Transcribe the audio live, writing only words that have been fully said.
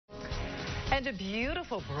And a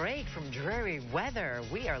beautiful break from dreary weather.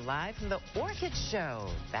 We are live from the Orchid Show.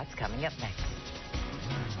 That's coming up next.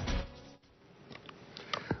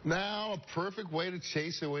 Now, a perfect way to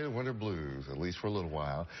chase away the winter blues, at least for a little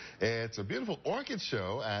while. It's a beautiful orchid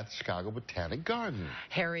show at the Chicago Botanic Garden.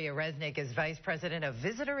 Harriet Resnick is Vice President of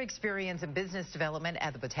Visitor Experience and Business Development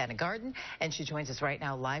at the Botanic Garden, and she joins us right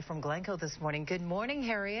now live from Glencoe this morning. Good morning,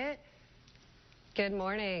 Harriet. Good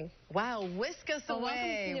morning. Wow, whisk us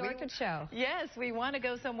away. Welcome to the Orchid Show. Yes, we want to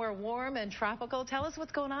go somewhere warm and tropical. Tell us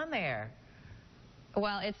what's going on there.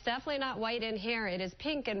 Well, it's definitely not white in here. It is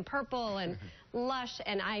pink and purple and lush,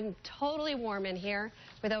 and I'm totally warm in here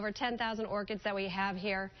with over 10,000 orchids that we have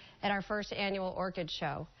here at our first annual Orchid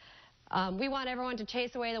Show. We want everyone to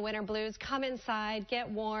chase away the winter blues, come inside,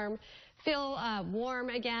 get warm, feel warm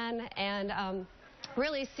again, and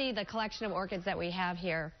really see the collection of orchids that we have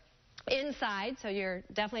here inside, so you're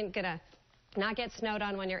definitely going to not get snowed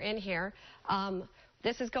on when you're in here.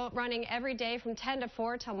 This is running every day from 10 to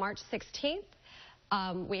 4 till March 16th.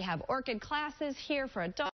 We have orchid classes here for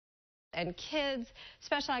adults and kids,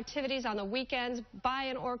 special activities on the weekends. Buy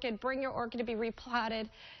an orchid, bring your orchid to be repotted.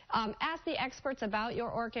 Ask the experts about your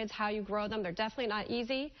orchids, how you grow them. They're definitely not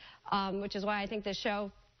easy, which is why I think this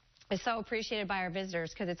show is so appreciated by our visitors,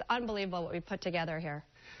 because it's unbelievable what we put together here.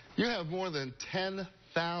 You have more than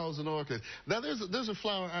 10,000 orchids. Now, there's a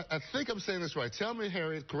flower, I think I'm saying this right. Tell me,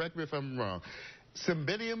 Harriet, correct me if I'm wrong.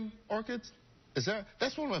 Cymbidium orchids?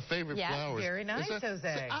 That's one of my favorite flowers. Very nice,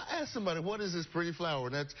 Jose. I asked somebody, what is this pretty flower?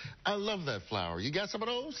 And I love that flower. You got some of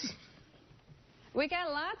those? We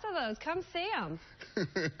got lots of those. Come see them.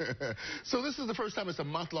 So this is the first time it's a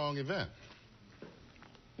month-long event.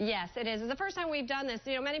 Yes, it is. It's the first time we've done this.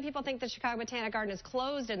 You know, many people think the Chicago Botanic Garden is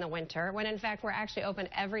closed in the winter, when in fact we're actually open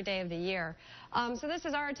every day of the year. So this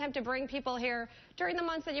is our attempt to bring people here during the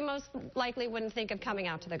months that you most likely wouldn't think of coming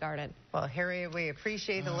out to the garden. Well, Harriet, we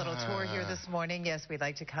appreciate the little tour here this morning. Yes, we'd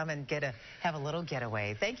like to come and have a little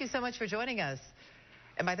getaway. Thank you so much for joining us.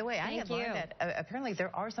 And by the way, I had learned that apparently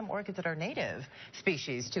there are some orchids that are native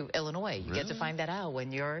species to Illinois. You get to find that out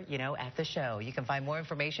when you're, at the show. You can find more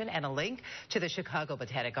information and a link to the Chicago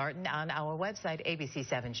Botanic Garden on our website,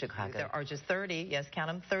 ABC7 Chicago. There are just 30, yes, count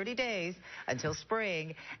them, 30 days until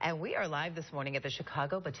spring. And we are live this morning at the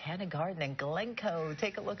Chicago Botanic Garden in Glencoe.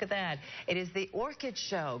 Take a look at that. It is the Orchid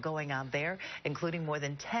Show going on there, including more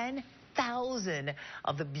than 10,000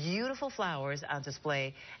 of the beautiful flowers on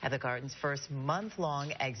display at the garden's first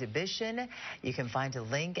month-long exhibition. You can find a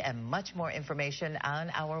link and much more information on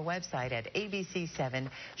our website at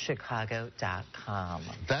abc7chicago.com.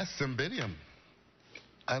 That's Cymbidium.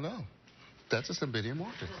 I know. That's a Cymbidium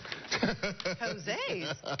orchid.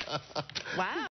 Jose's. Wow.